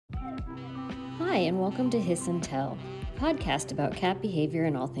Hi, and welcome to Hiss and Tell, a podcast about cat behavior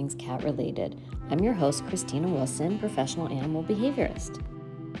and all things cat related. I'm your host, Kristiina Wilson, professional animal behaviorist.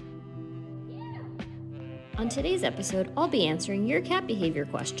 On today's episode, I'll be answering your cat behavior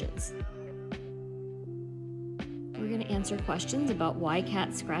questions. We're going to answer questions about why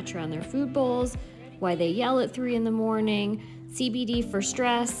cats scratch around their food bowls, why they yell at 3 in the morning, CBD for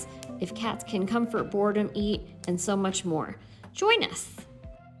stress, if cats can comfort, boredom, eat, and so much more. Join us!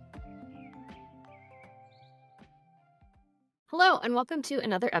 Hello, and welcome to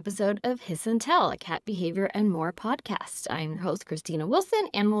another episode of Hiss and Tell, a cat behavior and more podcast. I'm your host, Kristiina Wilson,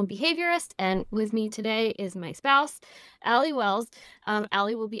 animal behaviorist, and with me today is my spouse, Allie Wells.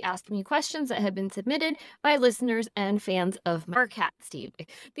 Allie will be asking me questions that have been submitted by listeners and fans of our cat, Steve.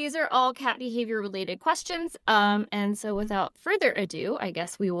 These are all cat behavior related questions, and so without further ado, I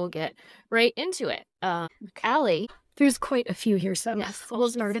guess we will get right into it. Allie. There's quite a few here, so Yes, we'll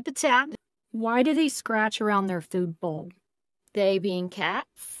start at the top. Why do they scratch around their food bowl? They being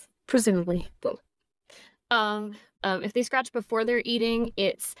cats? Presumably. If they scratch before they're eating,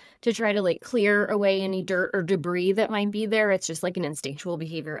 it's to try to clear away any dirt or debris that might be there. It's just like an instinctual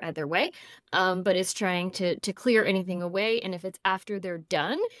behavior either way. But it's trying to clear anything away. And if it's after they're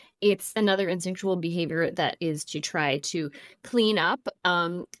done, it's another instinctual behavior that is to try to clean up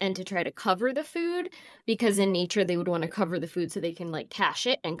and to try to cover the food, because in nature they would want to cover the food so they can cache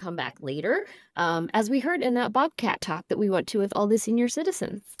it and come back later. As we heard in that Bobcat talk that we went to with all the senior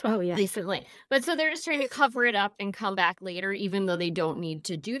citizens recently. But so they're just trying to cover it up and come back later, even though they don't need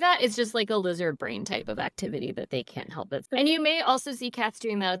to do that. It's just like a lizard brain type of activity that they can't help it. And you may also see cats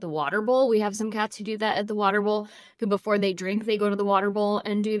doing that at the water bowl. We have some cats who do that at the water bowl, who before they drink, they go to the water bowl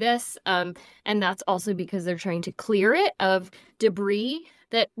and do this. And that's also because they're trying to clear it of debris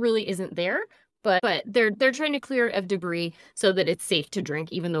that really isn't there. But they're trying to clear it of debris so that it's safe to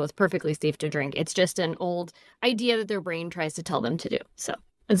drink, even though it's perfectly safe to drink. It's just an old idea that their brain tries to tell them to do. So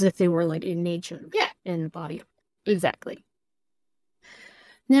as if they were in nature. Yeah. In the body. Exactly.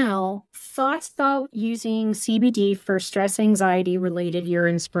 Now, thoughts about using CBD for stress anxiety related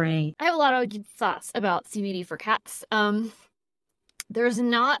urine spraying. I have a lot of good thoughts about CBD for cats. There's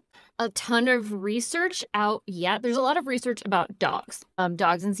not a ton of research out yet. There's a lot of research about dogs.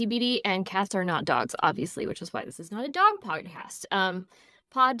 Dogs and CBD, and cats are not dogs, obviously, which is why this is not a dog podcast.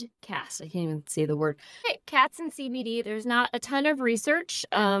 Podcast. I can't even say the word. Okay, cats and CBD, there's not a ton of research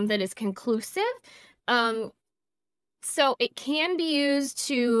that is conclusive. So it can be used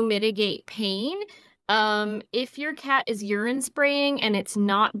to mitigate pain. If your cat is urine spraying and it's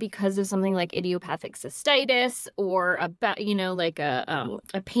not because of something like idiopathic cystitis or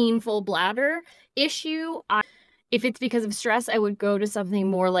a painful bladder issue, if it's because of stress, I would go to something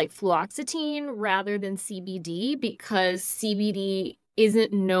more like fluoxetine rather than CBD, because CBD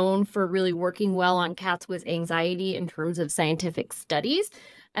isn't known for really working well on cats with anxiety in terms of scientific studies.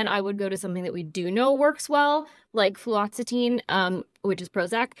 And I would go to something that we do know works well, like fluoxetine, which is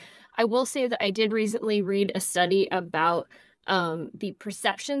Prozac. I will say that I did recently read a study about the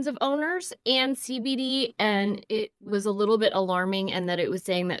perceptions of owners and CBD, and it was a little bit alarming, and that it was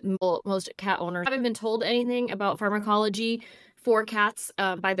saying that most cat owners haven't been told anything about pharmacology for cats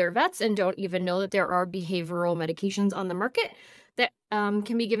by their vets, and don't even know that there are behavioral medications on the market that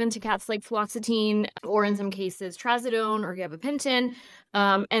can be given to cats, like fluoxetine, or in some cases trazodone or gabapentin.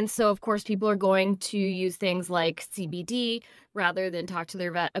 And so, of course, people are going to use things like CBD rather than talk to their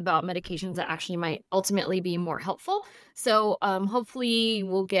vet about medications that actually might ultimately be more helpful. So hopefully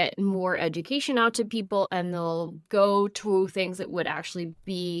we'll get more education out to people, and they'll go to things that would actually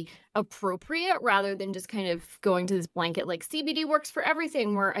be appropriate rather than just kind of going to this blanket like CBD works for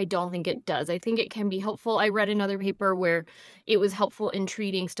everything, where I don't think it does. I think it can be helpful. I read another paper where it was helpful in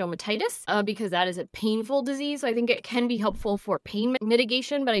treating stomatitis because that is a painful disease. So I think it can be helpful for pain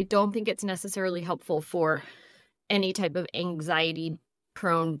mitigation, but I don't think it's necessarily helpful for any type of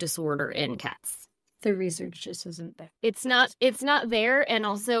anxiety-prone disorder in cats. The research just isn't there. It's not there, and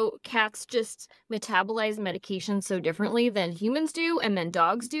also cats just metabolize medication so differently than humans do and then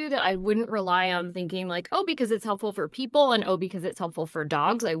dogs do, that I wouldn't rely on thinking because it's helpful for people and because it's helpful for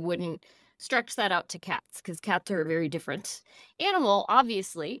dogs. I wouldn't stretch that out to cats, because cats are a very different animal,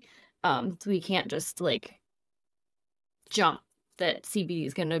 obviously. So we can't just jump that CBD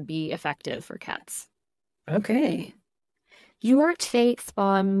is going to be effective for cats. Okay. Your takes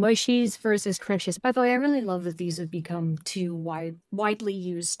on mushies versus crunchies. By the way, I really love that these have become two widely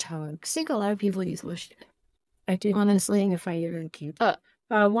used terms. I think a lot of people use mushy. I do. Honestly, if I hear it cute.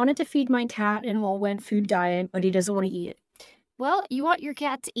 Wanted to feed my cat and went food diet, but he doesn't want to eat it. Well, you want your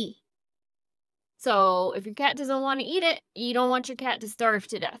cat to eat. So if your cat doesn't want to eat it, you don't want your cat to starve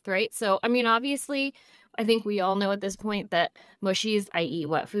to death, right? So, I mean, obviously, I think we all know at this point that mushies, i.e.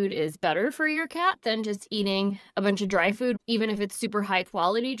 wet food, is better for your cat than just eating a bunch of dry food. Even if it's super high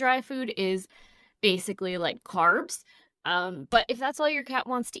quality dry food, is basically like carbs. But if that's all your cat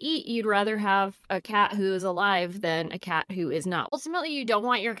wants to eat, you'd rather have a cat who is alive than a cat who is not. Ultimately, you don't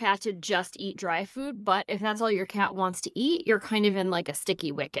want your cat to just eat dry food, but if that's all your cat wants to eat, you're kind of in like a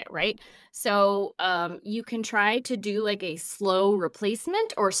sticky wicket, right? So you can try to do like a slow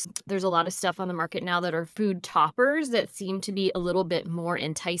replacement, or there's a lot of stuff on the market now that are food toppers that seem to be a little bit more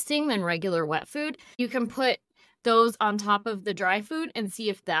enticing than regular wet food. You can put those on top of the dry food and see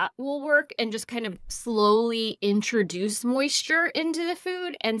if that will work, and just kind of slowly introduce moisture into the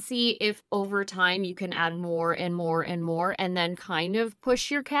food and see if over time you can add more and more and more, and then kind of push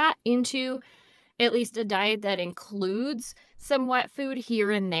your cat into at least a diet that includes some wet food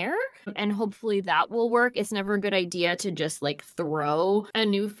here and there, and hopefully that will work. It's never a good idea to just like throw a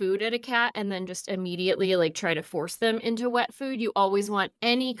new food at a cat and then just immediately like try to force them into wet food. You always want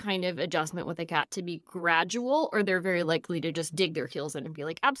any kind of adjustment with a cat to be gradual, or they're very likely to just dig their heels in and be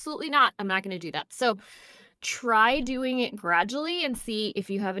like, absolutely not, I'm not going to do that. So try doing it gradually and see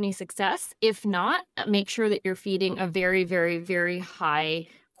if you have any success. If not, make sure that you're feeding a very, very, very high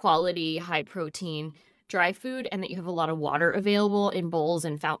quality, high protein dry food, and that you have a lot of water available in bowls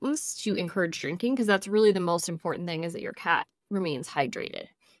and fountains to encourage drinking, because that's really the most important thing, is that your cat remains hydrated,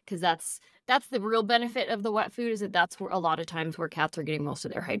 because that's the real benefit of the wet food, is that that's where a lot of times where cats are getting most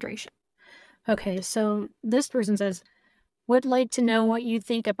of their hydration. Okay, so this person says, would like to know what you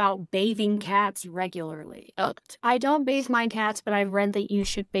think about bathing cats regularly. I don't bathe my cats, but I've read that you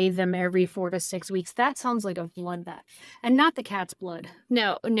should bathe them every 4 to 6 weeks. That sounds like a bloodbath. And not the cat's blood.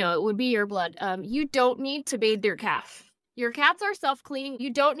 No, it would be your blood. You don't need to bathe your cat. Your cats are self-cleaning.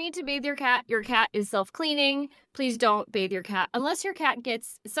 You don't need to bathe your cat. Your cat is self-cleaning. Please don't bathe your cat. Unless your cat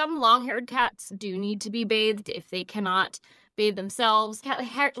gets... Some long-haired cats do need to be bathed if they cannot bathe themselves.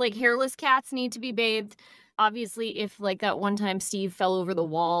 Hairless cats need to be bathed. Obviously, if like that one time Steve fell over the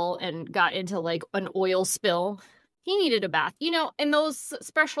wall and got into like an oil spill, he needed a bath. You know, in those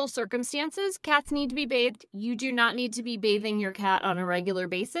special circumstances, cats need to be bathed. You do not need to be bathing your cat on a regular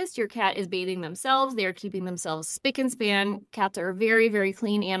basis. Your cat is bathing themselves. They are keeping themselves spick and span. Cats are very, very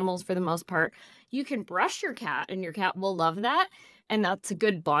clean animals for the most part. You can brush your cat, and your cat will love that. And that's a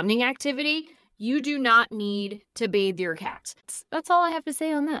good bonding activity. You do not need to bathe your cat. That's all I have to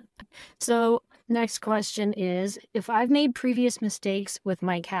say on that. So next question is, if I've made previous mistakes with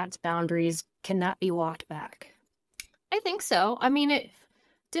my cat's boundaries, can that be walked back? I think so. I mean, it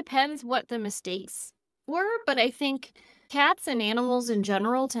depends what the mistakes were, but I think cats and animals in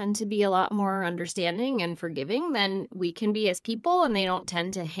general tend to be a lot more understanding and forgiving than we can be as people, and they don't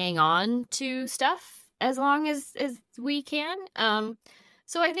tend to hang on to stuff as long as we can.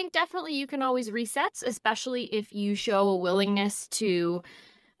 So I think definitely you can always reset, especially if you show a willingness to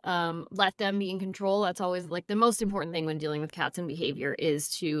let them be in control. That's always like the most important thing when dealing with cats and behavior, is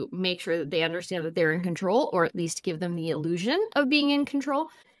to make sure that they understand that they're in control, or at least give them the illusion of being in control,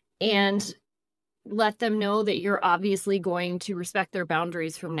 and let them know that you're obviously going to respect their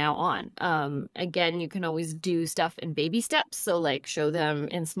boundaries from now on. Again, you can always do stuff in baby steps. So like show them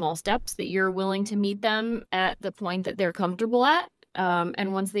in small steps that you're willing to meet them at the point that they're comfortable at.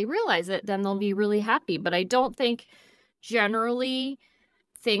 And once they realize it, then they'll be really happy. But I don't think generally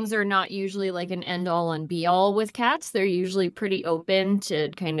things are not usually like an end all and be all with cats. They're usually pretty open to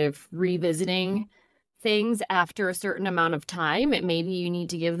kind of revisiting things after a certain amount of time. Maybe you need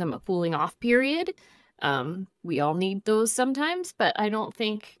to give them a cooling off period. We all need those sometimes, but I don't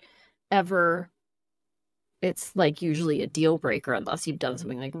think ever it's like usually a deal breaker unless you've done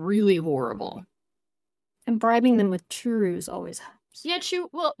something like really horrible. And bribing them with churros always helps. Yeah,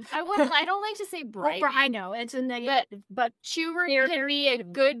 well, I don't like to say bribe. Well, I know it's a negative, but churro can be a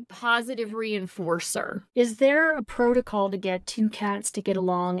good positive reinforcer. Is there a protocol to get two cats to get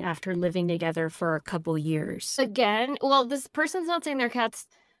along after living together for a couple years? Again, well, this person's not saying their cats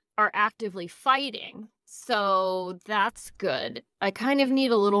are actively fighting, so that's good. I kind of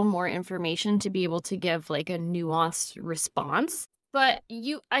need a little more information to be able to give like a nuanced response. But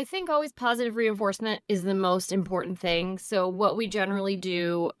I think always positive reinforcement is the most important thing. So what we generally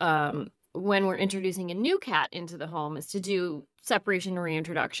do when we're introducing a new cat into the home is to do separation and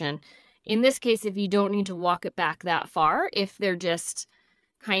reintroduction. In this case, if you don't need to walk it back that far, if they're just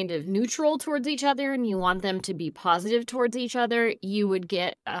kind of neutral towards each other and you want them to be positive towards each other, you would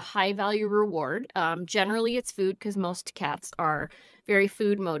get a high value reward. Generally, it's food, because most cats are very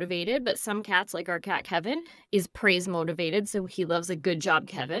food motivated, but some cats, like our cat Kevin, is praise motivated. So he loves a good job,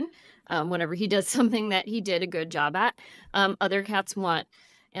 Kevin, whenever he does something that he did a good job at. Other cats want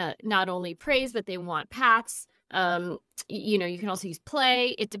not only praise, but they want pats. You know, you can also use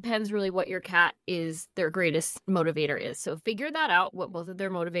play. It depends really what your cat is, their greatest motivator is. So figure that out, what both of their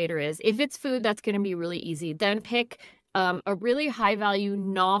motivator is. If it's food, that's going to be really easy. Then pick a really high value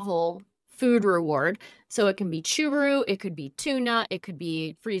novel food reward. So it can be churro, it could be tuna, it could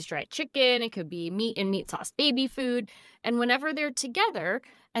be freeze-dried chicken, it could be meat and meat sauce baby food. And whenever they're together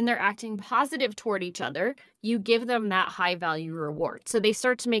and they're acting positive toward each other, you give them that high value reward. So they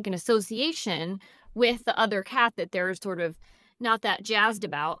start to make an association with the other cat that they're sort of not that jazzed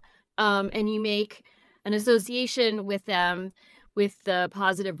about. And you make an association with them with the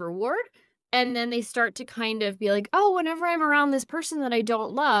positive reward. And then they start to kind of be like, oh, whenever I'm around this person that I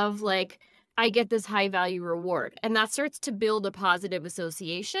don't love, like, I get this high value reward. And that starts to build a positive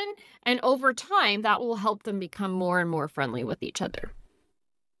association. And over time, that will help them become more and more friendly with each other.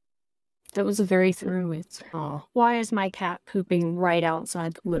 That was a very thorough answer. Oh. Why is my cat pooping right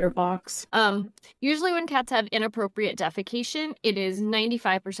outside the litter box? Usually when cats have inappropriate defecation, it is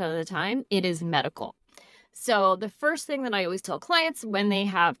 95% of the time, it is medical. So the first thing that I always tell clients when they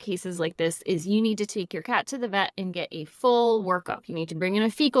have cases like this is you need to take your cat to the vet and get a full workup. You need to bring in a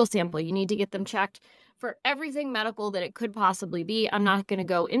fecal sample. You need to get them checked for everything medical that it could possibly be. I'm not going to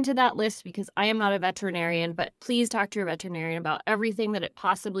go into that list because I am not a veterinarian, but please talk to your veterinarian about everything that it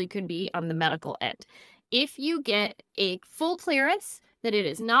possibly could be on the medical end. If you get a full clearance that it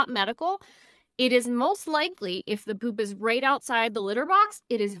is not medical, it is most likely, if the poop is right outside the litter box,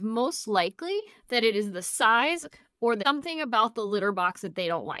 it is most likely that it is the size or something about the litter box that they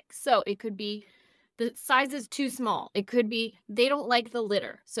don't like. So it could be the size is too small. It could be they don't like the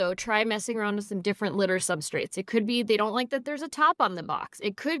litter. So try messing around with some different litter substrates. It could be they don't like that there's a top on the box.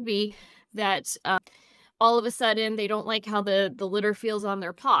 It could be that all of a sudden they don't like how the litter feels on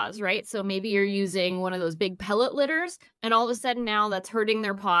their paws, right? So maybe you're using one of those big pellet litters and all of a sudden now that's hurting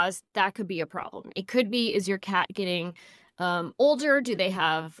their paws. That could be a problem. It could be, is your cat getting older? Do they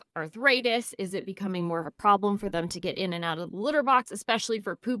have arthritis? Is it becoming more of a problem for them to get in and out of the litter box, especially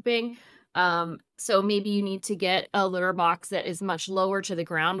for pooping? So maybe you need to get a litter box that is much lower to the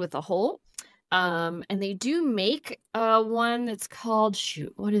ground with a hole. And they do make one that's called,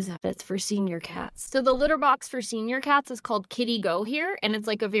 what is that? That's for senior cats. So the litter box for senior cats is called Kitty Go here, and it's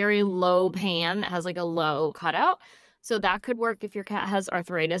like a very low pan that has like a low cutout. So that could work if your cat has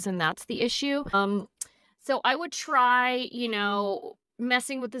arthritis and that's the issue. So I would try,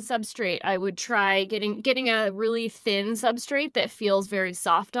 messing with the substrate. I would try getting a really thin substrate that feels very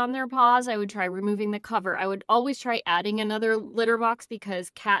soft on their paws. I would try removing the cover. I would always try adding another litter box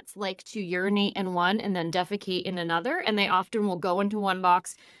because cats like to urinate in one and then defecate in another. And they often will go into one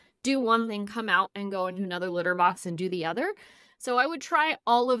box, do one thing, come out and go into another litter box and do the other. So I would try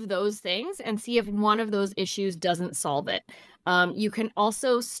all of those things and see if one of those issues doesn't solve it. You can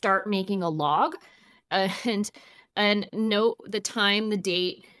also start making a log and note the time, the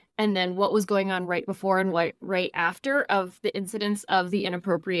date, and then what was going on right before and right after of the incidence of the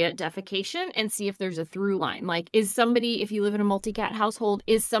inappropriate defecation and see if there's a through line. Like, is somebody, if you live in a multi-cat household,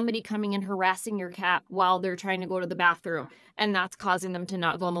 is somebody coming and harassing your cat while they're trying to go to the bathroom and that's causing them to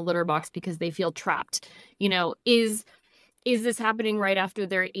not go in the litter box because they feel trapped? Is this happening right after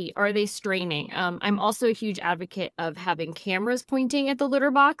they're eat? Are they straining? I'm also a huge advocate of having cameras pointing at the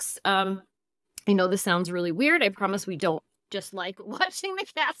litter box. I know this sounds really weird. I promise we don't just like watching the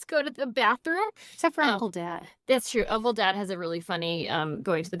cats go to the bathroom. Except for Uncle Dad. That's true. Uncle Dad has a really funny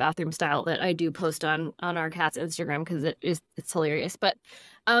going to the bathroom style that I do post on our cat's Instagram because it's hilarious. But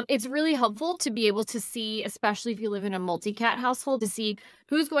it's really helpful to be able to see, especially if you live in a multi-cat household, to see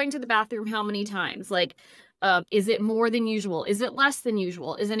who's going to the bathroom how many times. Like, is it more than usual? Is it less than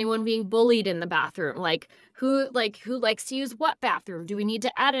usual? Is anyone being bullied in the bathroom? Who likes to use what bathroom? Do we need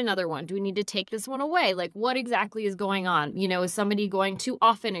to add another one? Do we need to take this one away? Like, what exactly is going on? Is somebody going too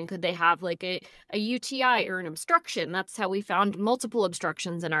often and could they have like a UTI or an obstruction? That's how we found multiple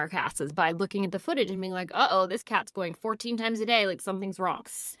obstructions in our cats, is by looking at the footage and being like, uh-oh, this cat's going 14 times a day. Like, something's wrong.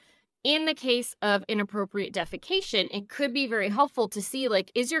 In the case of inappropriate defecation, it could be very helpful to see,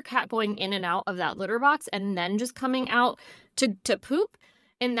 like, is your cat going in and out of that litter box and then just coming out to poop?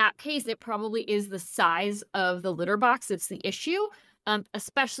 In that case, it probably is the size of the litter box that's the issue,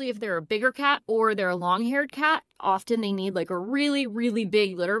 especially if they're a bigger cat or they're a long-haired cat. Often they need like a really, really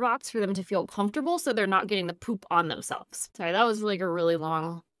big litter box for them to feel comfortable so they're not getting the poop on themselves. Sorry, that was like a really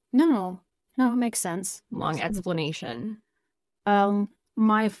long... No, it makes sense. Long explanation.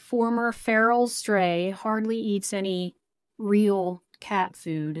 My former feral stray hardly eats any real cat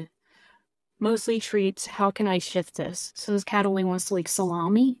food, mostly treats. How can I shift this? So this cat only wants like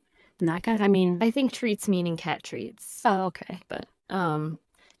salami and that kind. I mean, I think treats meaning cat treats. oh, okay. But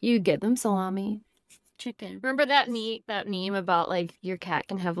you give them salami. Chicken. Remember that meme about like your cat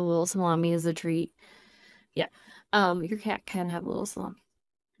can have a little salami as a treat? Yeah. Your cat can have a little salami.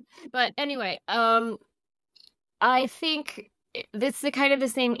 But anyway, I think this is kind of the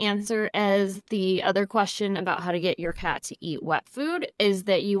same answer as the other question about how to get your cat to eat wet food, is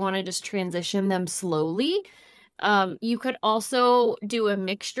that you want to just transition them slowly. You could also do a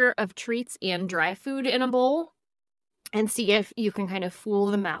mixture of treats and dry food in a bowl and see if you can kind of fool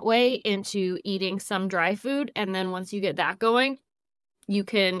them that way into eating some dry food. And then once you get that going, you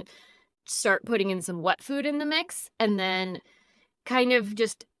can start putting in some wet food in the mix, and then kind of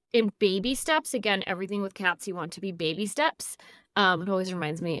just in baby steps. Again, everything with cats, you want to be baby steps. It always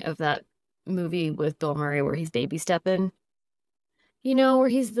reminds me of that movie with Bill Murray where he's baby stepping. You know, where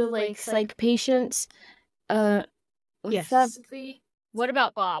he's the like psych patient. Yes. What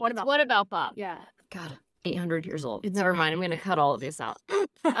about Bob? What about Bob? Yeah. God, 800 years old. Never mind. I'm going to cut all of this out.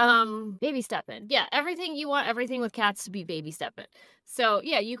 Baby stepping. Yeah, everything you want, everything with cats to be baby stepping. So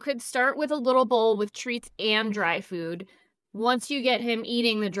yeah, you could start with a little bowl with treats and dry food. Once you get him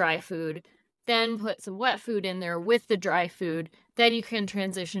eating the dry food, then put some wet food in there with the dry food. Then you can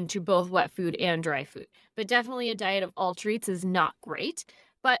transition to both wet food and dry food. But definitely a diet of all treats is not great.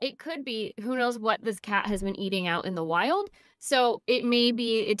 But it could be, who knows what this cat has been eating out in the wild. So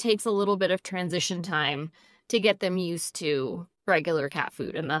it takes a little bit of transition time to get them used to regular cat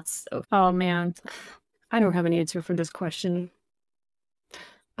food. And that's okay. Oh, man. I don't have an answer for this question.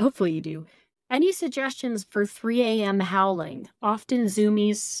 Hopefully you do. Any suggestions for 3 a.m. howling? Often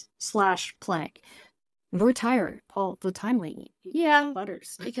zoomies/play. We're tired all the time lately. Yeah,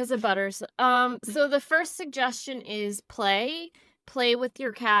 Butters. because of Butters. So the first suggestion is play. Play with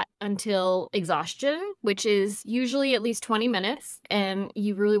your cat until exhaustion, which is usually at least 20 minutes. And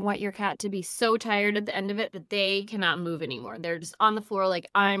you really want your cat to be so tired at the end of it that they cannot move anymore. They're just on the floor like,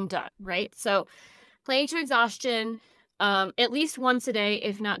 I'm done, right? So playing to exhaustion, at least once a day,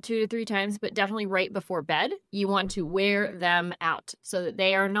 if not 2 to 3 times, but definitely right before bed. You want to wear them out so that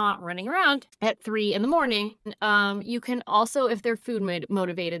they are not running around at 3 in the morning. You can also, if they're food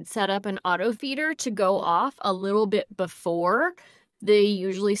motivated, set up an auto feeder to go off a little bit before they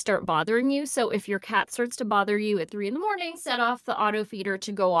usually start bothering you. So if your cat starts to bother you at 3 in the morning, set off the auto feeder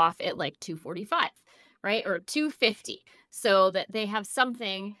to go off at like 2:45, right? Or 2:50, so that they have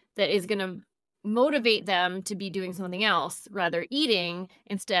something that is going to motivate them to be doing something else, rather eating,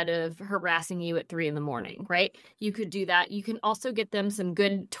 instead of harassing you at 3 in the morning, right? You could do that. You can also get them some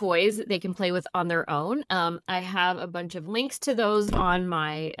good toys that they can play with on their own. I have a bunch of links to those on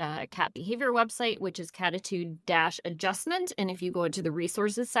my cat behavior website, which is Catitude-Adjustment. And if you go into the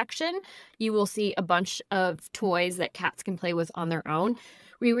resources section, you will see a bunch of toys that cats can play with on their own.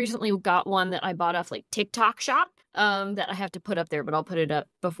 We recently got one that I bought off like TikTok Shop that I have to put up there, but I'll put it up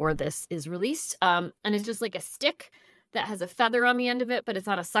before this is released. And it's just like a stick that has a feather on the end of it, but it's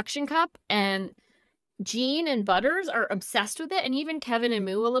not a suction cup. And Jean and Butters are obsessed with it, and even Kevin and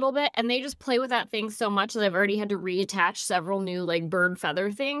Moo a little bit. And they just play with that thing so much that I've already had to reattach several new like bird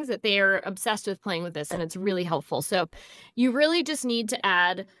feather things that they are obsessed with playing with this, and it's really helpful. So you really just need to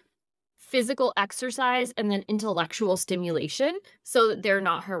add physical exercise and then intellectual stimulation so that they're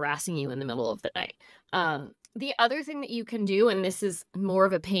not harassing you in the middle of the night. The other thing that you can do, and this is more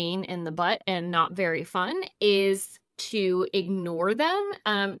of a pain in the butt and not very fun, is to ignore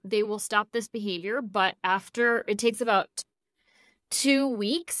them. They will stop this behavior, but after it takes about 2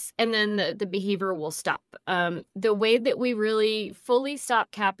 weeks, and then the behavior will stop. The way that we really fully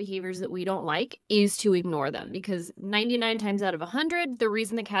stop cat behaviors that we don't like is to ignore them, because 99 times out of 100, the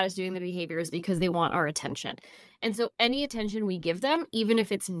reason the cat is doing the behavior is because they want our attention. And so any attention we give them, even if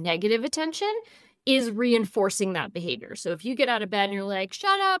it's negative attention, is reinforcing that behavior. So if you get out of bed and you're like,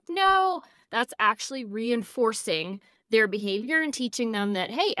 shut up, no, that's actually reinforcing their behavior and teaching them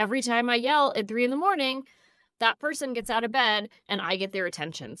that, hey, every time I yell at 3 in the morning, that person gets out of bed and I get their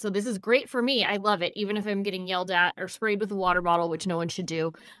attention. So this is great for me. I love it. Even if I'm getting yelled at or sprayed with a water bottle, which no one should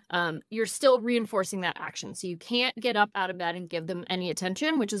do, you're still reinforcing that action. So you can't get up out of bed and give them any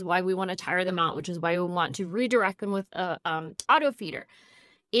attention, which is why we want to tire them out, which is why we want to redirect them with a auto feeder.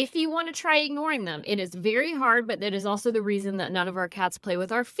 If you want to try ignoring them, it is very hard, but that is also the reason that none of our cats play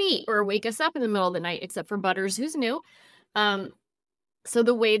with our feet or wake us up in the middle of the night, except for Butters, who's new. So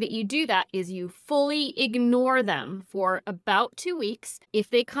the way that you do that is you fully ignore them for about 2 weeks. If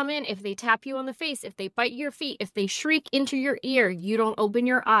they come in, if they tap you on the face, if they bite your feet, if they shriek into your ear, you don't open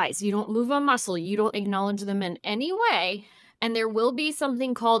your eyes, you don't move a muscle, you don't acknowledge them in any way, And there will be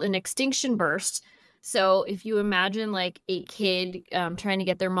something called an extinction burst. So if you imagine like a kid trying to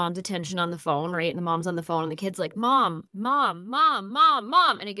get their mom's attention on the phone, right? And the mom's on the phone and the kid's like, mom, mom, mom, mom,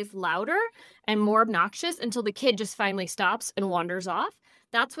 mom. And it gets louder and more obnoxious until the kid just finally stops and wanders off.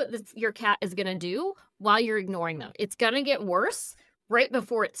 That's what your cat is going to do while you're ignoring them. It's going to get worse right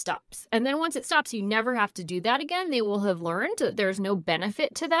before it stops. And then once it stops, you never have to do that again. They will have learned that there's no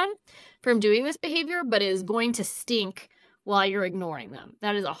benefit to them from doing this behavior, but it is going to stink while you're ignoring them.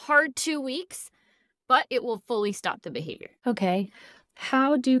 That is a hard 2 weeks, but it will fully stop the behavior. Okay.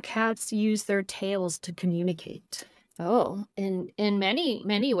 How do cats use their tails to communicate? Oh, in many,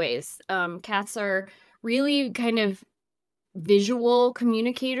 many ways. Cats are really kind of visual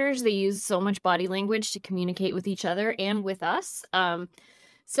communicators. They use so much body language to communicate with each other and with us.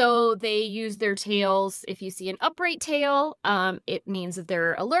 So they use their tails. If you see an upright tail, it means that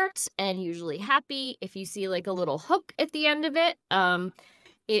they're alert and usually happy. If you see like a little hook at the end of it,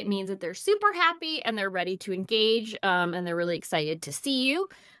 it means that they're super happy and they're ready to engage, and they're really excited to see you.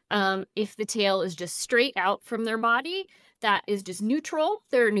 If the tail is just straight out from their body, that is just neutral.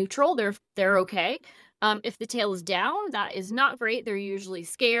 They're neutral. They're okay. If the tail is down, that is not great. They're usually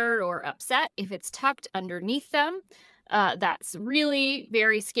scared or upset. If it's tucked underneath them, that's really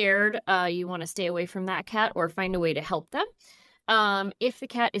very scared. You want to stay away from that cat or find a way to help them. If the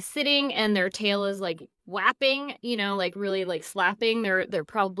cat is sitting and their tail is like whapping, like really like slapping, they're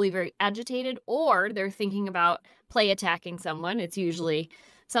probably very agitated, or they're thinking about play attacking someone. It's usually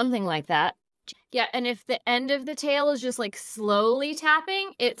something like that. Yeah, and if the end of the tail is just like slowly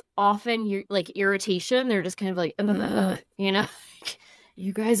tapping, it's often like irritation. They're just kind of like,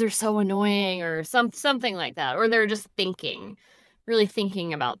 you guys are so annoying, or something like that, or they're just really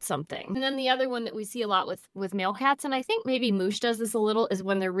thinking about something. And then the other one that we see a lot with male cats, and I think maybe Moosh does this a little, is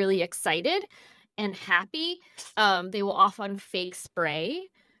when they're really excited and happy, they will often fake spray,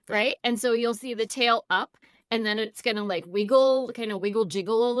 right? And so you'll see the tail up, and then it's gonna like wiggle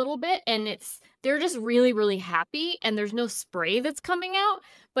jiggle a little bit, and they're just really, really happy, and there's no spray that's coming out,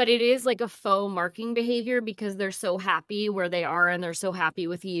 but it is like a faux marking behavior because they're so happy where they are and they're so happy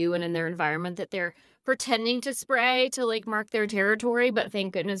with you and in their environment that they're pretending to spray to like mark their territory, but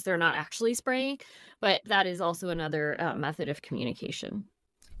thank goodness they're not actually spraying. But that is also another method of communication.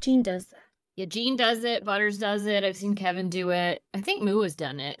 Jean does that. Yeah, Jean does it. Butters does it. I've seen Kevin do it. I think Moo has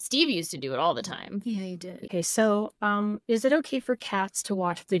done it. Steve used to do it all the time. Yeah, he did. Okay, so is it okay for cats to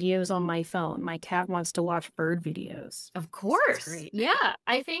watch videos on my phone? My cat wants to watch bird videos. Of course. Great. Yeah,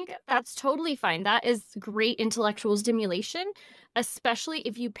 I think that's totally fine. That is great intellectual stimulation, especially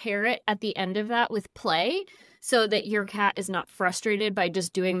if you pair it at the end of that with play so that your cat is not frustrated by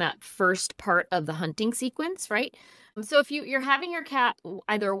just doing that first part of the hunting sequence, right? So if you're having your cat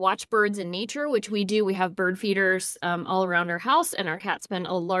either watch birds in nature, which we do, we have bird feeders all around our house, and our cats spend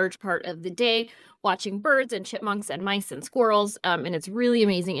a large part of the day watching birds and chipmunks and mice and squirrels, and it's really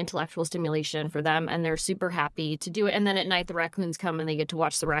amazing intellectual stimulation for them, and they're super happy to do it. And then at night, the raccoons come and they get to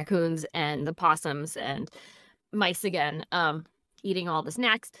watch the raccoons and the possums and mice again, eating all the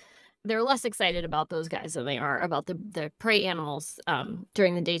snacks. They're less excited about those guys than they are about the prey animals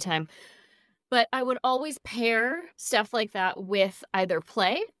during the daytime. But I would always pair stuff like that with either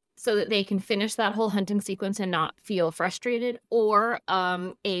play so that they can finish that whole hunting sequence and not feel frustrated, or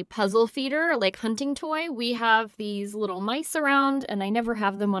a puzzle feeder, like hunting toy. We have these little mice around, and I never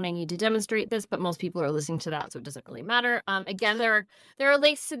have them when I need to demonstrate this, but most people are listening to that, so it doesn't really matter. Again, there are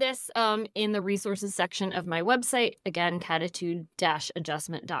links to this in the resources section of my website, again,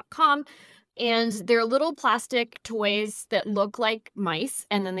 catitude-adjustment.com. And they're little plastic toys that look like mice,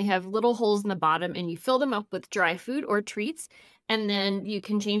 and then they have little holes in the bottom, and you fill them up with dry food or treats, and then you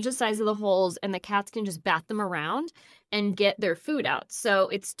can change the size of the holes, and the cats can just bat them around and get their food out. So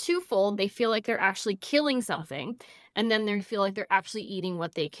it's twofold. They feel like they're actually killing something, and then they feel like they're actually eating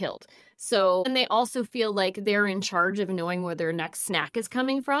what they killed. So, and they also feel like they're in charge of knowing where their next snack is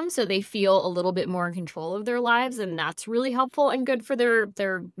coming from, so they feel a little bit more in control of their lives, and that's really helpful and good for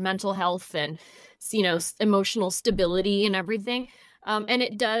their mental health and, emotional stability and everything. And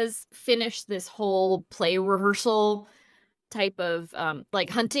it does finish this whole play rehearsal type of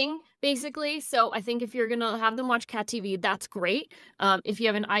like hunting, basically. So I think if you're gonna have them watch cat TV, that's great. If you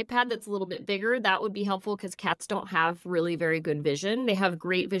have an iPad that's a little bit bigger, that would be helpful because cats don't have really very good vision. They have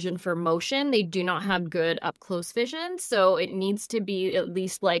great vision for motion. They do not have good up close vision. So it needs to be at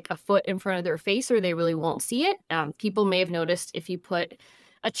least like a foot in front of their face or they really won't see it. People may have noticed if you put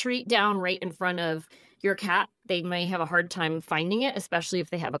a treat down right in front of your cat, they may have a hard time finding it, especially if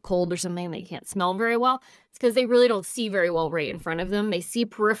they have a cold or something, they can't smell very well. It's because they really don't see very well right in front of them. They see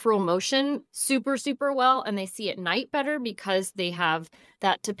peripheral motion super, super well, and they see at night better because they have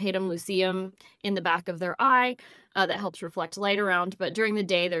that tapetum luteum in the back of their eye that helps reflect light around. But during the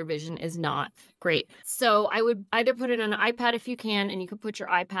day, their vision is not great. So I would either put it on an iPad if you can, and you could put your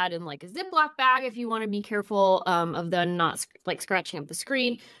iPad in like a Ziploc bag if you want to be careful of them not like scratching up the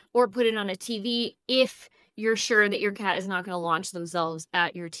screen, or put it on a TV if you're sure that your cat is not going to launch themselves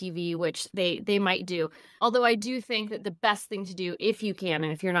at your TV, which they might do. Although I do think that the best thing to do, if you can,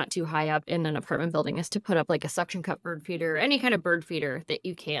 and if you're not too high up in an apartment building, is to put up like a suction cup bird feeder, or any kind of bird feeder that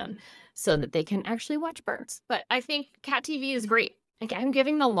you can, so that they can actually watch birds. But I think cat TV is great. Like, I'm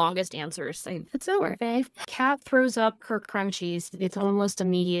giving the longest answers. It's over. Cat throws up her crunchies. It's almost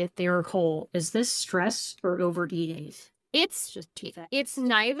immediate. They're whole. Is this stress or overeating? It's just it's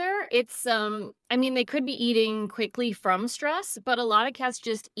neither. It's I mean, they could be eating quickly from stress, but a lot of cats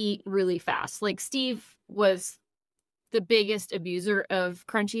just eat really fast. Like Steve was the biggest abuser of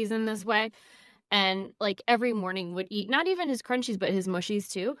crunchies in this way, and like every morning would eat not even his crunchies but his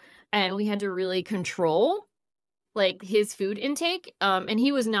mushies too, and we had to really control like his food intake. And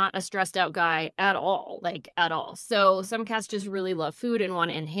he was not a stressed out guy at all, like at all. So some cats just really love food and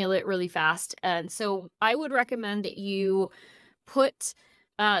want to inhale it really fast. And so I would recommend that you put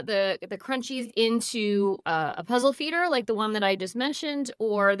the crunchies into a puzzle feeder, like the one that I just mentioned,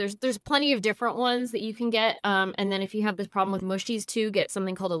 or there's plenty of different ones that you can get. And then if you have this problem with mushies too, get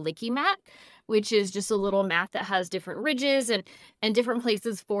something called a licky mat, which is just a little mat that has different ridges and different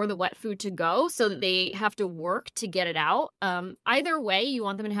places for the wet food to go, so that they have to work to get it out. Either way, you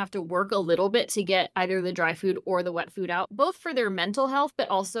want them to have to work a little bit to get either the dry food or the wet food out, both for their mental health, but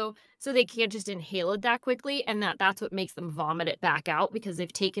also so they can't just inhale it that quickly, and that's what makes them vomit it back out, because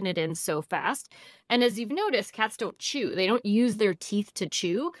they've taken it in so fast. And as you've noticed, cats don't chew. They don't use their teeth to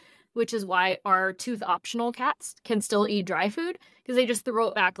chew, which is why our tooth optional cats can still eat dry food, because they just throw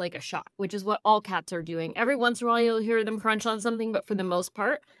it back like a shot, which is what all cats are doing. Every once in a while you'll hear them crunch on something, but for the most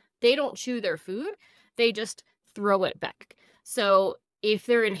part, they don't chew their food. They just throw it back. So if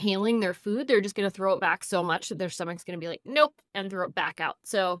they're inhaling their food, they're just going to throw it back so much that their stomach's going to be like, nope, and throw it back out.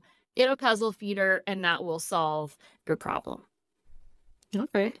 So get a puzzle feeder, and that will solve your problem.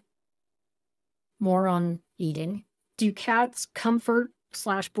 Okay. More on eating. Do cats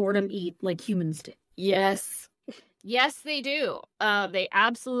comfort/boredom eat like humans do? Yes. Yes, they do. They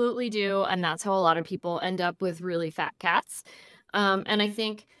absolutely do. And that's how a lot of people end up with really fat cats. And I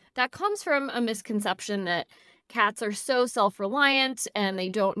think that comes from a misconception that cats are so self-reliant and they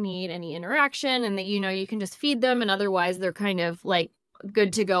don't need any interaction, and that, you can just feed them and otherwise they're kind of like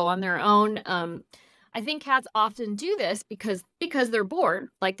good to go on their own. I think cats often do this because they're bored,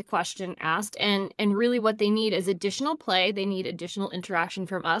 like the question asked, and really what they need is additional play. They need additional interaction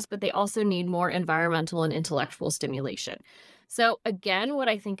from us, but they also need more environmental and intellectual stimulation. So again, what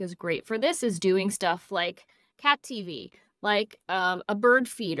I think is great for this is doing stuff like cat TV, like a bird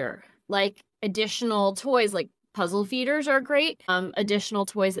feeder, like additional toys, like puzzle feeders are great. Additional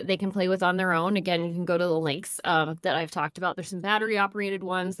toys that they can play with on their own. Again, you can go to the links that I've talked about. There's some battery operated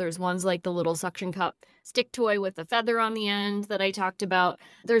ones. There's ones like the little suction cup stick toy with a feather on the end that I talked about.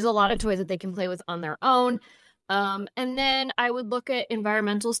 There's a lot of toys that they can play with on their own. And then I would look at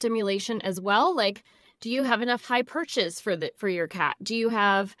environmental stimulation as well. Like, do you have enough high perches for your cat? Do you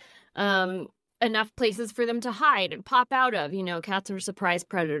have enough places for them to hide and pop out of? Cats are surprise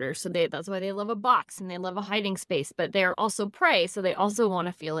predators, so that's why they love a box and they love a hiding space, but they're also prey, so they also want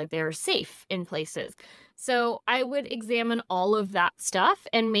to feel like they're safe in places. So I would examine all of that stuff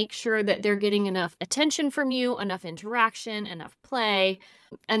and make sure that they're getting enough attention from you, enough interaction, enough play,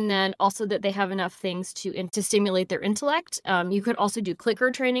 and then also that they have enough things to stimulate their intellect. You could also do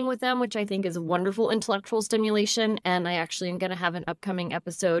clicker training with them, which I think is wonderful intellectual stimulation. And I actually am going to have an upcoming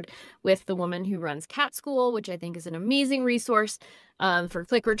episode with the woman who runs Cat School, which I think is an amazing resource for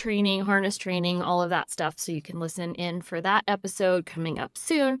clicker training, harness training, all of that stuff. So you can listen in for that episode coming up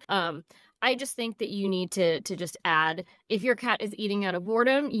soon. I just think that you need to just add, if your cat is eating out of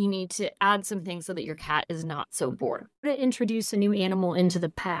boredom, you need to add some things so that your cat is not so bored. To introduce a new animal into the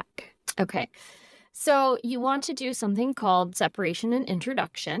pack. Okay. So you want to do something called separation and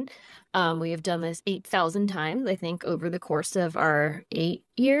introduction. We have done this 8,000 times, I think, over the course of our 8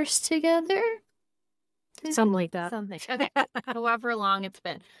 years together. Something like that. Something. Okay. However long it's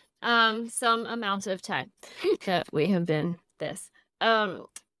been. Some amount of time that we have been this.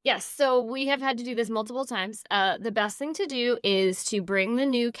 Yes, so we have had to do this multiple times. The best thing to do is to bring the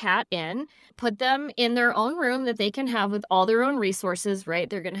new cat in, put them in their own room that they can have with all their own resources, right?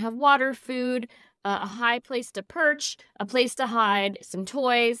 They're going to have water, food, a high place to perch, a place to hide, some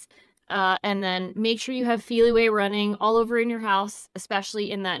toys, and then make sure you have Feliway running all over in your house, especially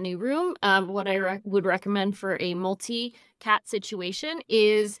in that new room. What I would recommend for a multi-cat situation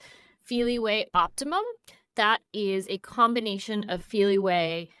is Feliway Optimum. That is a combination of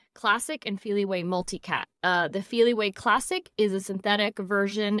Feliway Classic and Feliway Multicat. The Feliway Classic is a synthetic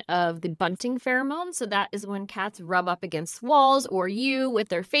version of the bunting pheromone. So that is when cats rub up against walls or you with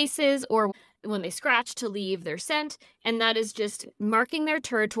their faces, or when they scratch to leave their scent. And that is just marking their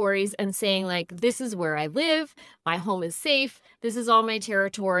territories and saying, like, this is where I live, my home is safe, this is all my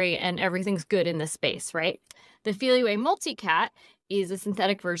territory, and everything's good in this space, right? The Feliway Multicat is a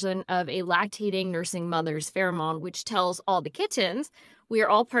synthetic version of a lactating nursing mother's pheromone, which tells all the kittens, we are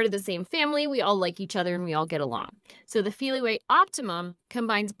all part of the same family, we all like each other, and we all get along. So the Feliway Optimum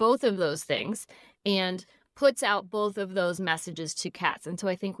combines both of those things and puts out both of those messages to cats. And so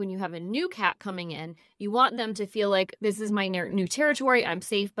I think when you have a new cat coming in, you want them to feel like, this is my new territory, I'm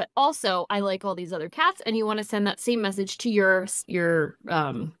safe, but also I like all these other cats, and you want to send that same message to your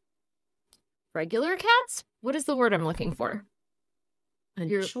regular cats? What is the word I'm looking for?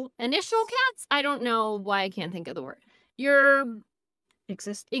 Initial cats? I don't know why I can't think of the word. Your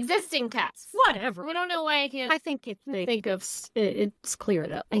existing cats. Whatever. I don't know why I can't. I think it's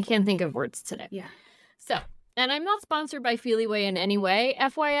cleared up. I can't think of words today. Yeah. So, and I'm not sponsored by Feliway in any way.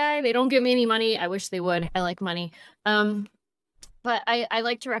 FYI, they don't give me any money. I wish they would. I like money. But I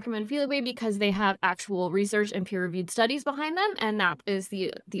like to recommend Feliway because they have actual research and peer-reviewed studies behind them, and that is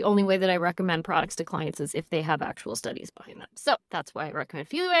the only way that I recommend products to clients is if they have actual studies behind them. So that's why I recommend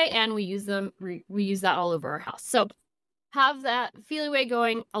Feliway, and we use them. We use that all over our house. So have that Feliway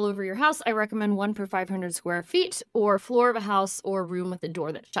going all over your house. I recommend 1 per 500 square feet, or floor of a house, or room with a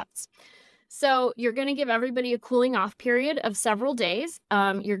door that shuts. So you're going to give everybody a cooling off period of several days.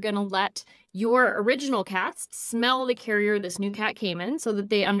 You're going to let your original cats smell the carrier this new cat came in so that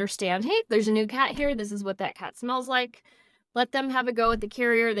they understand, hey, there's a new cat here. This is what that cat smells like. Let them have a go at the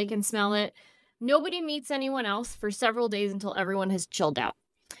carrier. They can smell it. Nobody meets anyone else for several days until everyone has chilled out.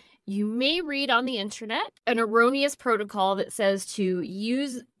 You may read on the internet an erroneous protocol that says to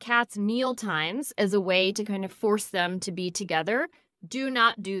use cats' meal times as a way to kind of force them to be together. Do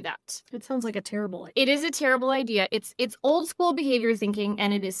not do that. It sounds like a terrible idea. It is a terrible idea. It's old school behavior thinking,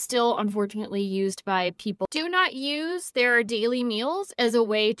 and it is still unfortunately used by people. Do not use their daily meals as a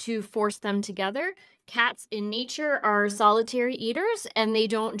way to force them together. Cats in nature are solitary eaters, and they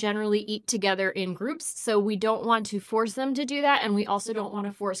don't generally eat together in groups. So we don't want to force them to do that, and we also don't want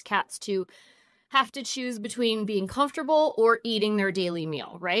to force cats to have to choose between being comfortable or eating their daily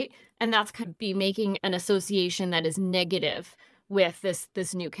meal, right? And that's going to be making an association that is negative with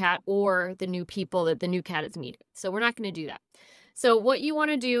this new cat or the new people that the new cat is meeting. So we're not going to do that. So what you want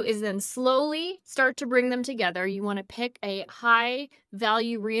to do is then slowly start to bring them together. You want to pick a high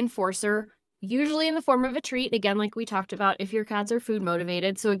value reinforcer, usually in the form of a treat. Again, like we talked about, if your cats are food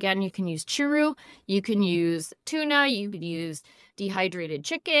motivated. So again, you can use churu, you can use tuna, you could use dehydrated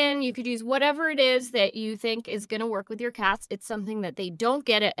chicken, you could use whatever it is that you think is going to work with your cats. It's something that they don't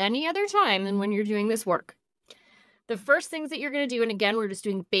get at any other time than when you're doing this work. The first things that you're going to do, and again, we're just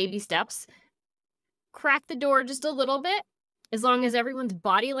doing baby steps, crack the door just a little bit, as long as everyone's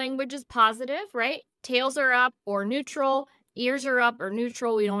body language is positive, right? Tails are up or neutral, ears are up or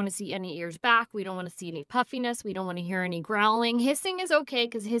neutral. We don't want to see any ears back. We don't want to see any puffiness. We don't want to hear any growling. Hissing is okay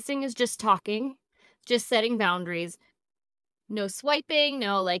because hissing is just talking, just setting boundaries. No swiping,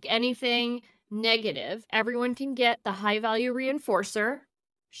 no like anything negative. Everyone can get the high value reinforcer,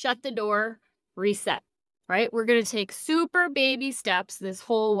 shut the door, reset. Right? We're going to take super baby steps this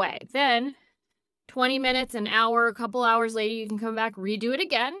whole way. Then 20 minutes, an hour, a couple hours later, you can come back, redo it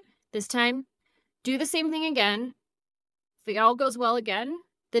again. This time, do the same thing again. If it all goes well again,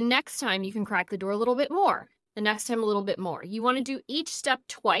 the next time you can crack the door a little bit more. The next time a little bit more. You want to do each step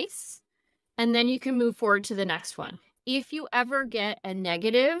twice, and then you can move forward to the next one. If you ever get a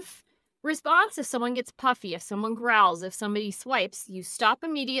negative response, if someone gets puffy, if someone growls, if somebody swipes, you stop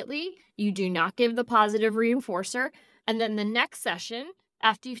immediately. You do not give the positive reinforcer. And then the next session,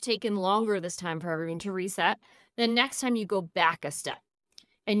 after you've taken longer this time for everyone to reset, the next time you go back a step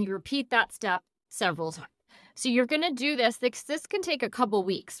and you repeat that step several times. So you're going to do this. This can take a couple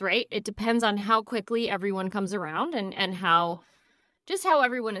weeks, right? It depends on how quickly everyone comes around and how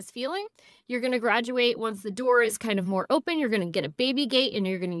everyone is feeling. You're going to graduate once the door is kind of more open. You're going to get a baby gate and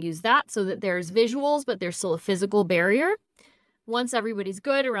you're going to use that so that there's visuals, but there's still a physical barrier. Once everybody's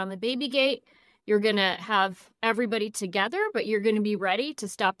good around the baby gate, You're going to have everybody together, but you're going to be ready to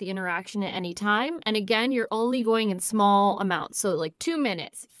stop the interaction at any time. And again, you're only going in small amounts. So like 2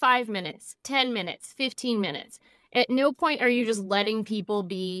 minutes, 5 minutes, 10 minutes, 15 minutes. At no point are you just letting people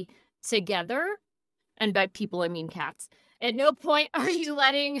be together. And by people, I mean cats. At no point are you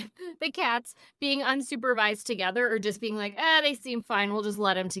letting the cats being unsupervised together or just being like, they seem fine. We'll just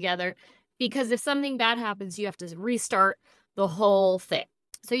let them together. Because if something bad happens, you have to restart the whole thing.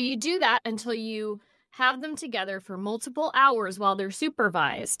 So you do that until you have them together for multiple hours while they're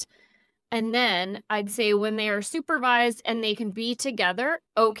supervised. And then I'd say when they are supervised and they can be together,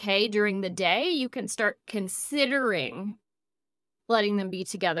 okay, during the day, you can start considering letting them be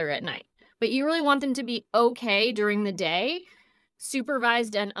together at night. But you really want them to be okay during the day,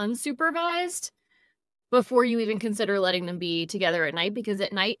 supervised and unsupervised, before you even consider letting them be together at night, because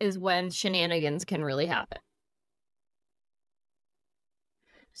at night is when shenanigans can really happen.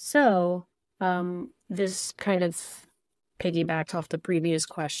 So, this kind of piggybacks off the previous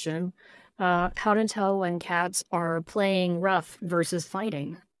question. How to tell when cats are playing rough versus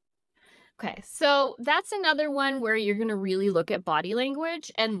fighting? Okay, so that's another one where you're going to really look at body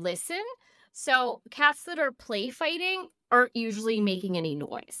language and listen. So cats that are play fighting aren't usually making any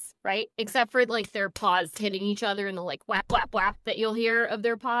noise, right? Except for like their paws hitting each other and the like whap, whap, whap that you'll hear of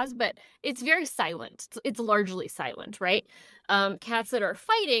their paws, but it's very silent. It's largely silent, right? Cats that are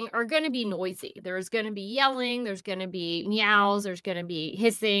fighting are going to be noisy. There's going to be yelling, there's going to be meows, there's going to be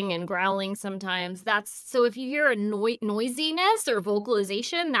hissing and growling sometimes. So if you hear a noisiness or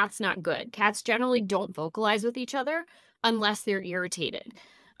vocalization, that's not good. Cats generally don't vocalize with each other unless they're irritated.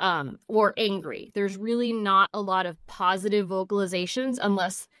 Or angry. There's really not a lot of positive vocalizations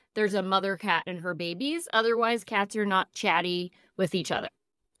unless there's a mother cat and her babies. Otherwise, cats are not chatty with each other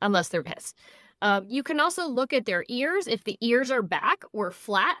unless they're pissed. You can also look at their ears. If the ears are back or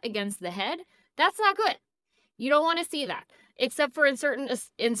flat against the head, that's not good. You don't want to see that, except for in certain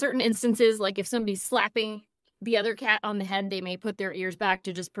instances, like if somebody's slapping the other cat on the head, they may put their ears back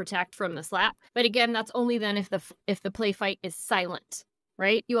to just protect from the slap. But again, that's only then if the play fight is silent.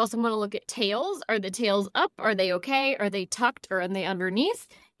 Right? You also want to look at tails. Are the tails up? Are they okay? Are they tucked or are they underneath?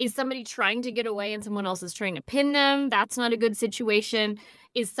 Is somebody trying to get away and someone else is trying to pin them? That's not a good situation.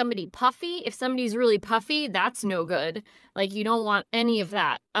 Is somebody puffy? If somebody's really puffy, that's no good. Like, you don't want any of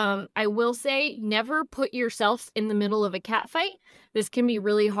that. I will say, never put yourself in the middle of a cat fight. This can be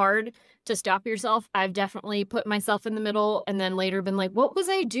really hard to stop yourself. I've definitely put myself in the middle and then later been like, what was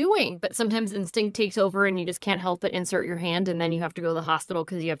I doing? But sometimes instinct takes over and you just can't help but insert your hand and then you have to go to the hospital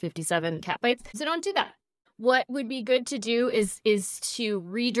because you have 57 cat bites. So don't do that. What would be good to do is to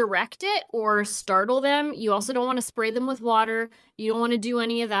redirect it or startle them. You also don't want to spray them with water. You don't want to do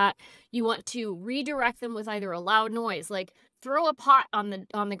any of that. You want to redirect them with either a loud noise, like throw a pot on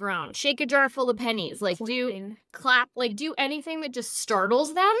the ground, shake a jar full of pennies, like do clap, like do anything that just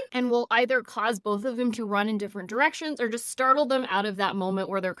startles them and will either cause both of them to run in different directions or just startle them out of that moment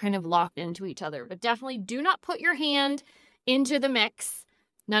where they're kind of locked into each other. But definitely do not put your hand into the mix.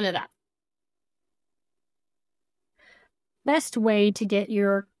 None of that. Best way to get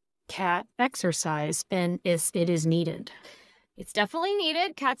your cat exercise and if it is needed. It's definitely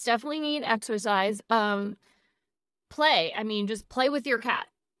needed. Cats definitely need exercise. Play. I mean, just play with your cat.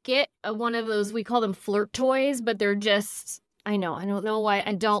 Get one of those, we call them flirt toys, but they're just, I don't know why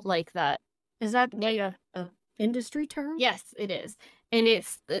I don't like that. Is that a industry term? Yes, it is. And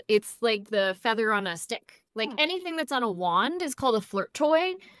it's like the feather on a stick. Like anything that's on a wand is called a flirt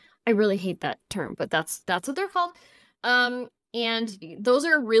toy. I really hate that term, but that's what they're called. And those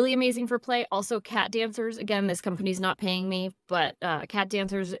are really amazing for play. Also, cat dancers. Again, this company's not paying me, but cat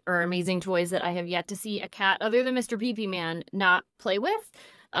dancers are amazing toys that I have yet to see a cat other than Mr. Pee Pee Man not play with.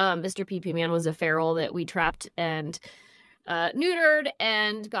 Mr. Pee Pee Man was a feral that we trapped and neutered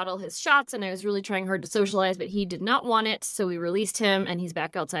and got all his shots, and I was really trying hard to socialize, but he did not want it, so we released him, and he's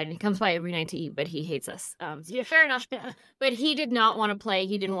back outside, and he comes by every night to eat, but he hates us. Yeah, fair enough. But he did not want to play.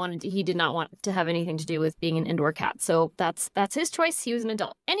 He did not want to have anything to do with being an indoor cat, so that's his choice. He was an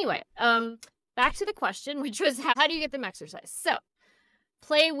adult. Anyway, back to the question, which was how do you get them exercise? So,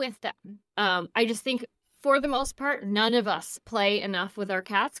 play with them. I just think for the most part, none of us play enough with our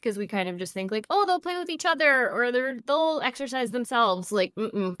cats because we kind of just think like, oh, they'll play with each other or they'll exercise themselves. Like,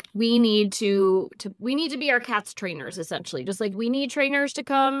 we need to be our cats' trainers, essentially. Just like we need trainers to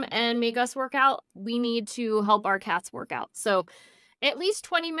come and make us work out, we need to help our cats work out. So at least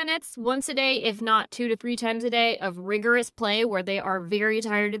 20 minutes once a day, if not 2 to 3 times a day of rigorous play where they are very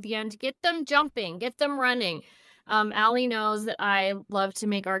tired at the end. Get them jumping, get them running. Allie knows that I love to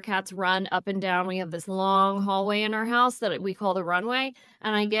make our cats run up and down. We have this long hallway in our house that we call the runway.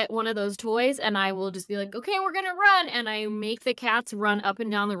 And I get one of those toys and I will just be like, okay, we're going to run. And I make the cats run up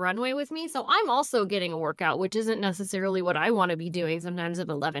and down the runway with me. So I'm also getting a workout, which isn't necessarily what I want to be doing sometimes at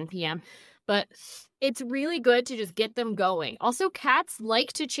 11 p.m. But it's really good to just get them going. Also, cats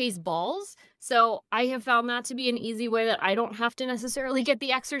like to chase balls. So I have found that to be an easy way that I don't have to necessarily get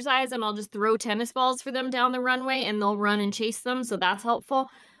the exercise, and I'll just throw tennis balls for them down the runway and they'll run and chase them. So that's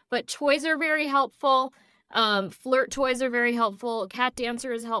helpful. But toys are very helpful. Flirt toys are very helpful. Cat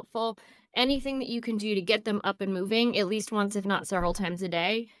dancer is helpful. Anything that you can do to get them up and moving at least once, if not several times a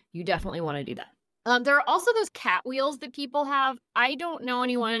day, you definitely want to do that. There are also those cat wheels that people have. I don't know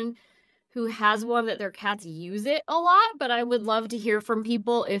anyone who has one that their cats use it a lot, but I would love to hear from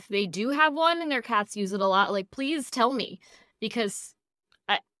people if they do have one and their cats use it a lot. Like, please tell me, because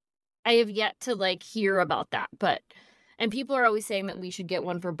I have yet to like hear about that. And people are always saying that we should get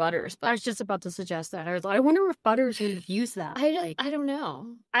one for Butters. But I was just about to suggest that. I wonder if Butters would use that. I don't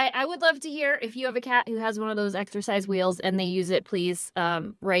know. I would love to hear if you have a cat who has one of those exercise wheels and they use it. Please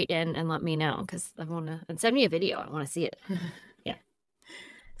write in and let me know, because I want to, and send me a video. I want to see it.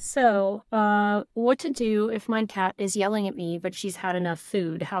 So, what to do if my cat is yelling at me, but she's had enough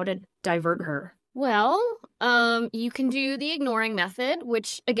food? How to divert her? Well, you can do the ignoring method,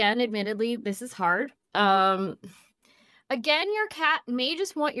 which, again, admittedly, this is hard. Again, your cat may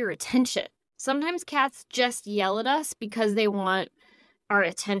just want your attention. Sometimes cats just yell at us because they want our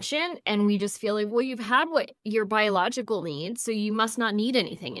attention, and we just feel like, well, you've had what your biological needs, so you must not need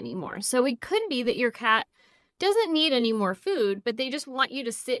anything anymore. So it could be that your cat doesn't need any more food, but they just want you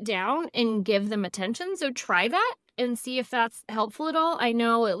to sit down and give them attention. So try that and see if that's helpful at all. I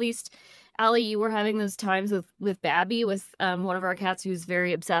know, at least, Allie, you were having those times with Babby, with one of our cats who's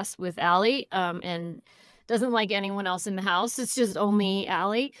very obsessed with Allie and doesn't like anyone else in the house. It's just only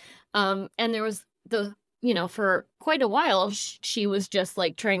Allie. And there was for quite a while, she was just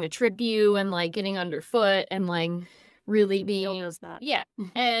like trying to trip you and like getting underfoot and like really being that. Yeah.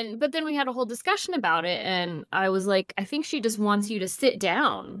 But then we had a whole discussion about it, and I was like, I think she just wants you to sit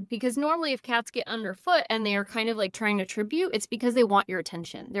down, because normally if cats get underfoot and they are kind of like trying to trip you, it's because they want your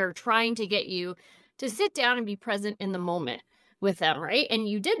attention. They're trying to get you to sit down and be present in the moment with them, right? And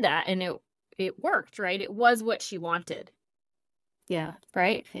you did that, and it worked, right? It was what she wanted. Yeah.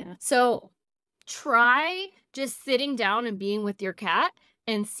 Right? Yeah. So try just sitting down and being with your cat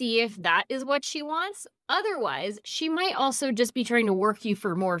and see if that is what she wants. Otherwise, she might also just be trying to work you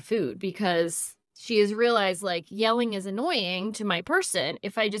for more food, because she has realized, like, yelling is annoying to my person.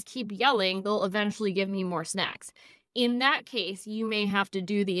 If I just keep yelling, they'll eventually give me more snacks. In that case, you may have to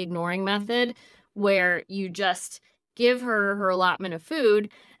do the ignoring method, where you just give her allotment of food,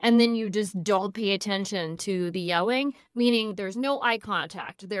 and then you just don't pay attention to the yelling, meaning there's no eye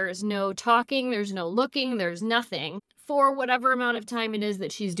contact, there's no talking, there's no looking, there's nothing, for whatever amount of time it is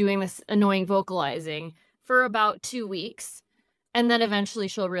that she's doing this annoying vocalizing, for about 2 weeks. And then eventually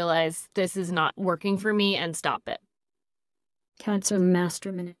she'll realize this is not working for me and stop it. Cats are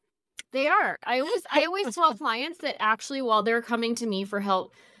master minute. They are. I always tell clients that actually, while they're coming to me for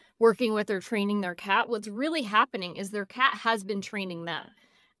help working with or training their cat, what's really happening is their cat has been training them.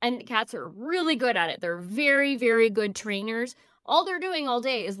 And cats are really good at it. They're very, very good trainers. All they're doing all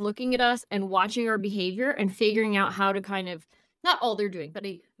day is looking at us and watching our behavior and figuring out how to kind of, not all they're doing, but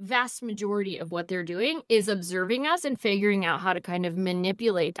a vast majority of what they're doing is observing us and figuring out how to kind of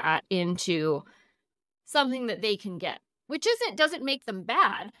manipulate that into something that they can get, which doesn't make them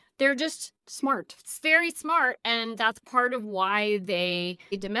bad. They're just smart. It's very smart, and that's part of why they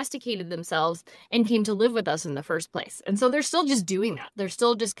domesticated themselves and came to live with us in the first place. And so they're still just doing that. They're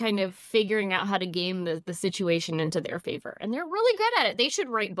still just kind of figuring out how to game the situation into their favor. And they're really good at it. They should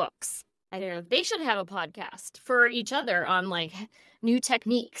write books. I don't know. They should have a podcast for each other on, like, new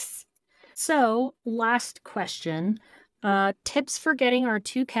techniques. So, last question. Tips for getting our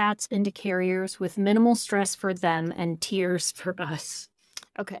 2 cats into carriers with minimal stress for them and tears for us.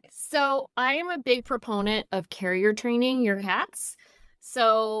 Okay, so I am a big proponent of carrier training your cats.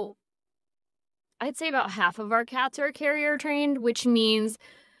 So I'd say about half of our cats are carrier trained, which means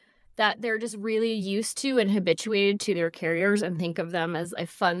that they're just really used to and habituated to their carriers and think of them as a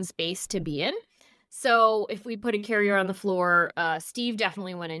fun space to be in. So if we put a carrier on the floor, Steve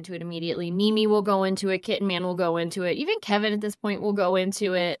definitely went into it immediately. Mimi will go into it. Kitten Man will go into it. Even Kevin at this point will go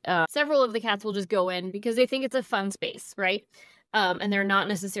into it. Several of the cats will just go in because they think it's a fun space, right? And they're not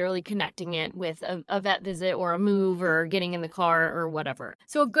necessarily connecting it with a vet visit or a move or getting in the car or whatever.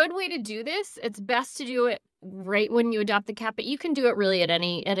 So a good way to do this, it's best to do it right when you adopt the cat, but you can do it really at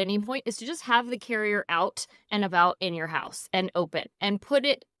any point, is to just have the carrier out and about in your house and open, and put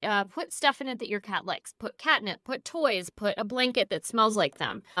stuff in it that your cat likes. Put catnip, put toys, put a blanket that smells like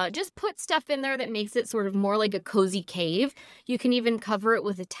them. Just put stuff in there that makes it sort of more like a cozy cave. You can even cover it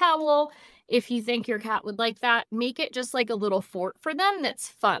with a towel. If you think your cat would like that, make it just like a little fort for them that's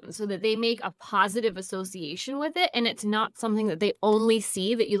fun, so that they make a positive association with it, and it's not something that they only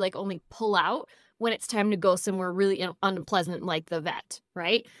see, that you like only pull out when it's time to go somewhere really unpleasant like the vet,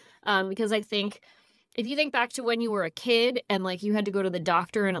 right? Because I think if you think back to when you were a kid and like you had to go to the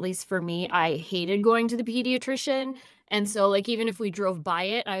doctor, and at least for me, I hated going to the pediatrician. And so like even if we drove by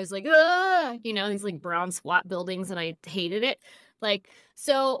it, I was like, ah, these like brown SWAT buildings, and I hated it. Like,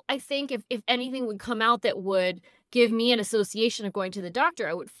 so I think if anything would come out that would give me an association of going to the doctor,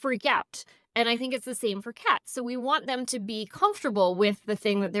 I would freak out. And I think it's the same for cats. So we want them to be comfortable with the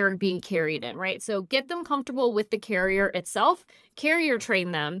thing that they're being carried in, right? So get them comfortable with the carrier itself, carrier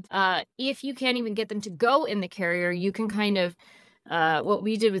train them. If you can't even get them to go in the carrier, you can kind of, what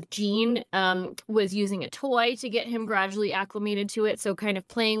we did with Gene was using a toy to get him gradually acclimated to it. So kind of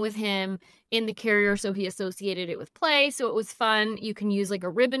playing with him in the carrier, so he associated it with play. So it was fun. You can use like a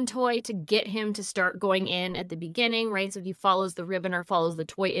ribbon toy to get him to start going in at the beginning, right? So if he follows the ribbon or follows the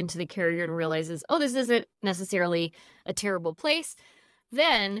toy into the carrier and realizes, oh, this isn't necessarily a terrible place.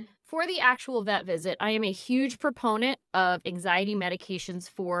 Then for the actual vet visit, I am a huge proponent of anxiety medications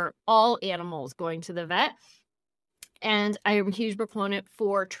for all animals going to the vet. And I am a huge proponent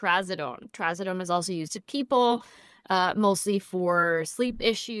for trazodone. Trazodone is also used to people, mostly for sleep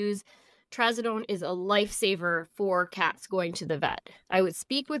issues. Trazodone is a lifesaver for cats going to the vet. I would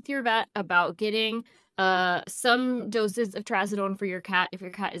speak with your vet about getting some doses of trazodone for your cat. If your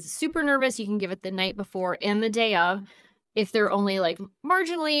cat is super nervous, you can give it the night before and the day of. If they're only like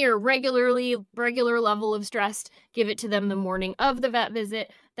marginally or regular level of stress, give it to them the morning of the vet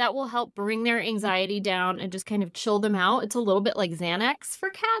visit. That will help bring their anxiety down and just kind of chill them out. It's a little bit like Xanax for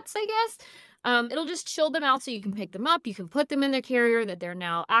cats, I guess. It'll just chill them out so you can pick them up. You can put them in the carrier that they're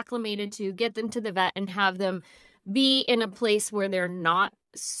now acclimated to, get them to the vet, and have them be in a place where they're not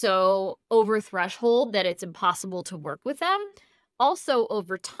so over threshold that it's impossible to work with them. Also,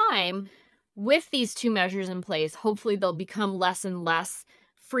 over time, with these two measures in place, hopefully they'll become less and less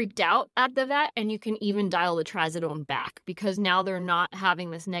freaked out at the vet, and you can even dial the trazodone back because now they're not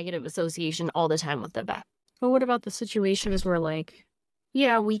having this negative association all the time with the vet. But what about the situations where, like,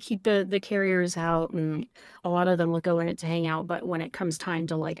 yeah, we keep the carriers out and a lot of them will go in it to hang out, but when it comes time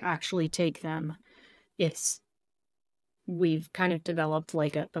to, like, actually take them, we've kind of developed,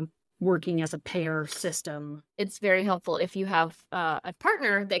 like, a working as a pair system. It's very helpful if you have a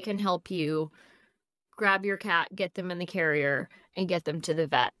partner that can help you grab your cat, get them in the carrier, and get them to the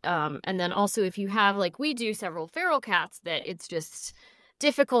vet. And then also if you have, like we do, several feral cats that it's just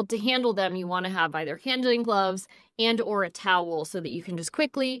difficult to handle them, you want to have either handling gloves and or a towel so that you can just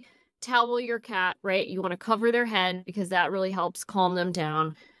quickly towel your cat, right? You want to cover their head because that really helps calm them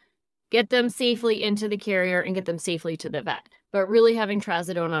down. Get them safely into the carrier and get them safely to the vet. But really having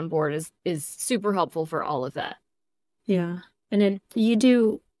trazodone on board is super helpful for all of that. Yeah. And then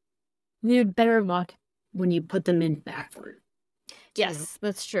you better luck when you put them in backward. Yes,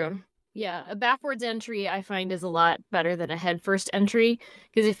 that's true. Yeah, a backwards entry I find is a lot better than a head first entry,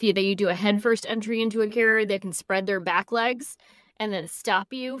 because if you do a head first entry into a carrier, they can spread their back legs and then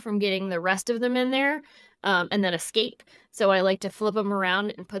stop you from getting the rest of them in there. And then escape. So I like to flip them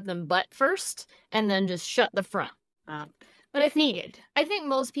around and put them butt first and then just shut the front. But if needed. I think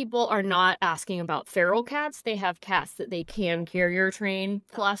most people are not asking about feral cats. They have cats that they can carrier train,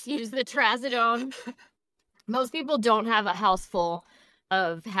 plus use the trazodone. Most people don't have a house full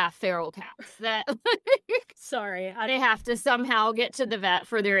of half feral cats that sorry, they have to somehow get to the vet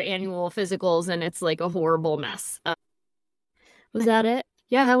for their annual physicals, and it's like a horrible mess. Was that it?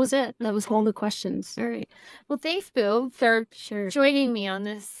 Yeah, that was it. That was all the questions. All right. Well, thanks, Boo, for joining me on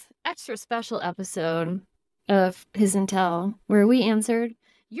this extra special episode of His and Tell, where we answered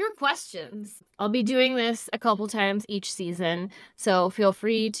your questions. I'll be doing this a couple times each season, so feel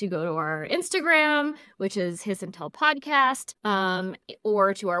free to go to our Instagram, which is His and Tell Podcast,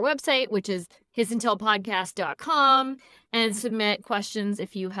 or to our website, which is hisandtellpodcast.com, and submit questions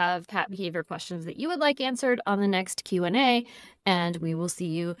if you have cat behavior questions that you would like answered on the next Q&A, and we will see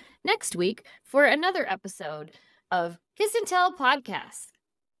you next week for another episode of His and Tell Podcast.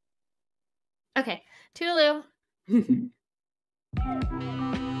 Okay, toodaloo.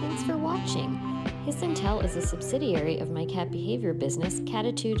 Thanks for watching. Hiss and Tell is a subsidiary of my cat behavior business,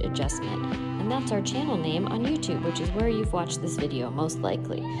 Catitude Adjustment, and that's our channel name on YouTube, which is where you've watched this video most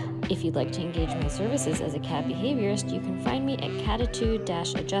likely. If you'd like to engage my services as a cat behaviorist, you can find me at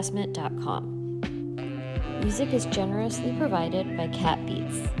catitude-adjustment.com. Music is generously provided by Cat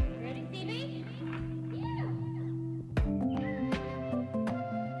Beats.